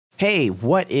Hey,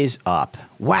 what is up?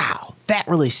 Wow, that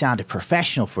really sounded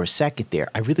professional for a second there.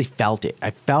 I really felt it.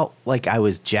 I felt like I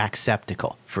was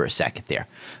Jacksepticeye for a second there.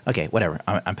 Okay, whatever.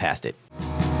 I'm past it.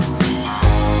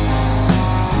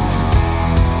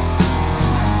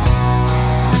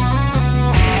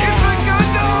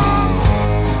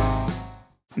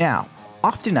 Now,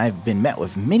 often I've been met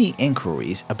with many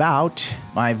inquiries about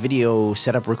my video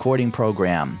setup recording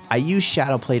program. I use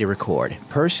Shadowplay to record.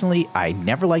 Personally, I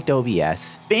never liked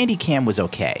OBS. Bandicam was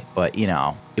okay, but you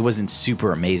know, it wasn't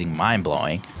super amazing,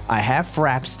 mind-blowing. I have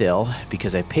Fraps still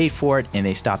because I paid for it and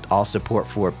they stopped all support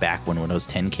for it back when Windows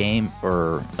 10 came,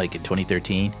 or like in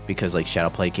 2013, because like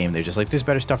Shadowplay came, they're just like, there's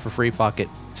better stuff for free, fuck it.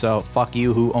 So fuck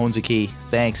you, who owns a key?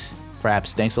 Thanks,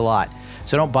 Fraps, thanks a lot.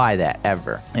 So don't buy that,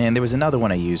 ever. And there was another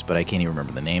one I used, but I can't even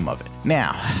remember the name of it.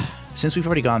 Now, since we've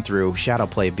already gone through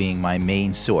Shadowplay being my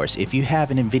main source, if you have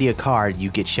an NVIDIA card,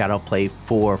 you get Shadowplay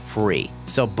for free.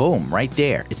 So boom, right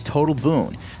there. It's total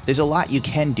boon. There's a lot you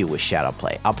can do with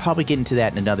Shadowplay. I'll probably get into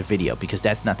that in another video because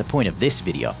that's not the point of this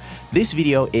video. This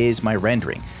video is my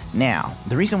rendering. Now,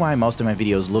 the reason why most of my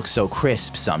videos look so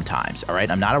crisp sometimes,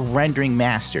 alright? I'm not a rendering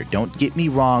master. Don't get me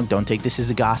wrong. Don't take this as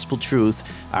a gospel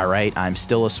truth, alright? I'm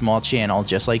still a small channel,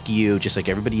 just like you, just like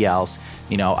everybody else.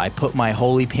 You know, I put my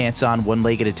holy pants on one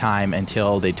leg at a time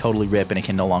until they totally rip and I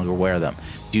can no longer wear them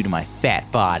due to my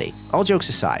fat body. All jokes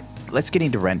aside, let's get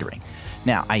into rendering.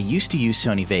 Now, I used to use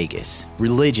Sony Vegas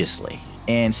religiously.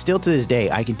 And still to this day,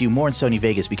 I can do more in Sony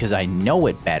Vegas because I know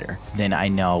it better than I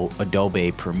know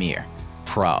Adobe Premiere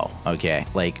Pro, okay?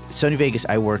 Like, Sony Vegas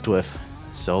I worked with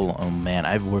oh man,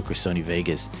 I've worked with Sony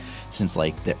Vegas since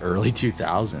like the early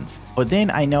 2000s. But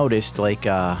then I noticed like,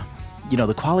 you know,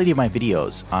 the quality of my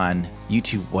videos on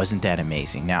YouTube wasn't that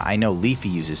amazing. Now, I know Leafy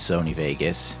uses Sony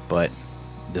Vegas, but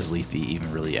does Leafy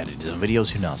even really edit his own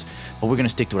videos? Who knows? But we're gonna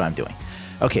stick to what I'm doing.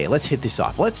 Okay, let's hit this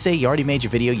off. Let's say you already made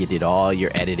your video, you did all your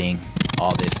editing,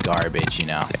 all this garbage, you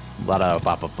know, blah, blah,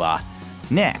 blah, blah, blah.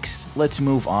 Next, let's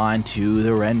move on to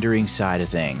the rendering side of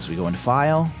things. We go into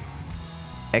File,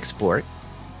 Export,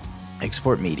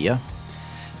 Export Media.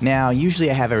 Now,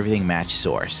 usually I have everything match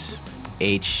source.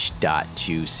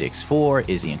 H.264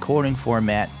 is the encoding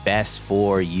format, best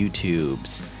for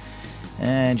YouTube's.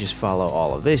 And just follow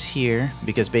all of this here,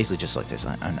 because basically just like this,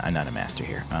 I'm not a master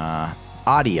here.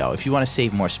 Audio, if you want to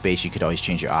save more space, you could always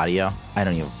change your audio. I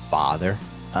don't even bother.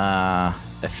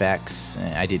 Effects,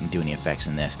 I didn't do any effects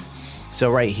in this. So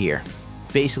right here,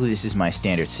 basically this is my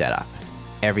standard setup.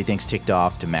 Everything's ticked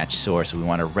off to match source. We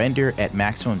want to render at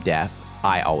maximum depth.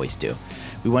 I always do.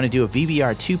 We want to do a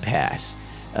VBR2 pass,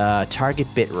 target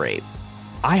bitrate.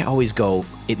 I always go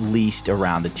at least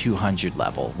around the 200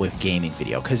 level with gaming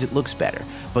video because it looks better.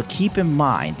 But keep in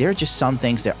mind, there are just some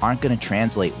things that aren't going to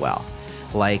translate well.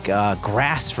 Like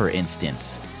grass, for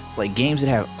instance. Like games that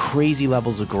have crazy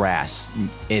levels of grass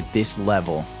at this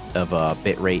level of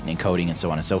bitrate and encoding and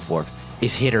so on and so forth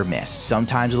is hit or miss.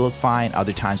 Sometimes it'll look fine,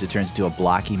 other times it turns into a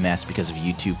blocky mess because of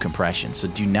YouTube compression. So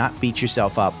do not beat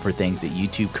yourself up for things that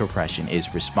YouTube compression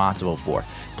is responsible for.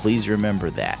 Please remember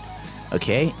that.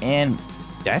 Okay, and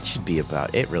that should be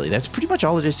about it, really. That's pretty much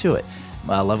all it is to it.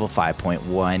 Level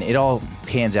 5.1, it all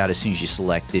pans out as soon as you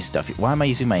select this stuff. Why am I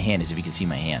using my hand as if you can see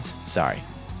my hands? Sorry.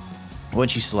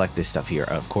 Once you select this stuff here,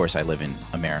 of course I live in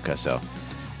America, so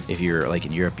if you're like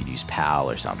in Europe, you'd use PAL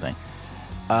or something.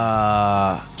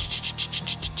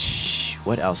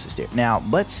 What else is there? Now,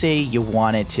 let's say you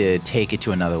wanted to take it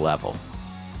to another level.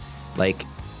 Like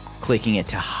clicking it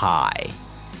to high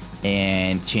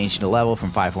and change the level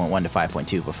from 5.1 to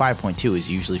 5.2. But 5.2 is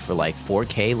usually for like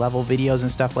 4K level videos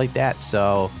and stuff like that.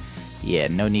 So yeah,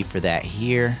 no need for that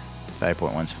here.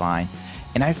 5.1's fine.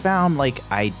 And I found like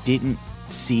I didn't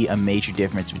see a major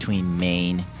difference between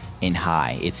main and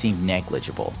high. It seemed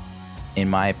negligible, in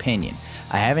my opinion.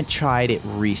 I haven't tried it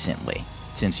recently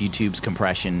since YouTube's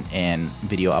compression and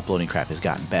video uploading crap has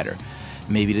gotten better.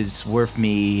 Maybe it's worth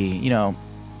me, you know,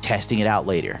 testing it out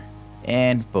later.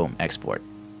 And boom, export.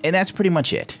 And that's pretty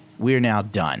much it. We're now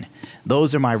done.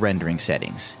 Those are my rendering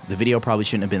settings. The video probably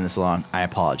shouldn't have been this long. I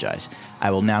apologize.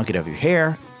 I will now get over your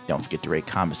hair. Don't forget to rate,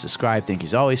 comment, subscribe. Thank you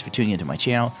as always for tuning into my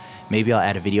channel. Maybe I'll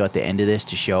add a video at the end of this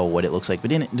to show what it looks like.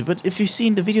 But if you've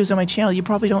seen the videos on my channel, you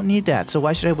probably don't need that. So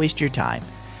why should I waste your time?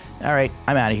 All right,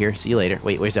 I'm out of here. See you later.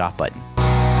 Wait, where's the off button?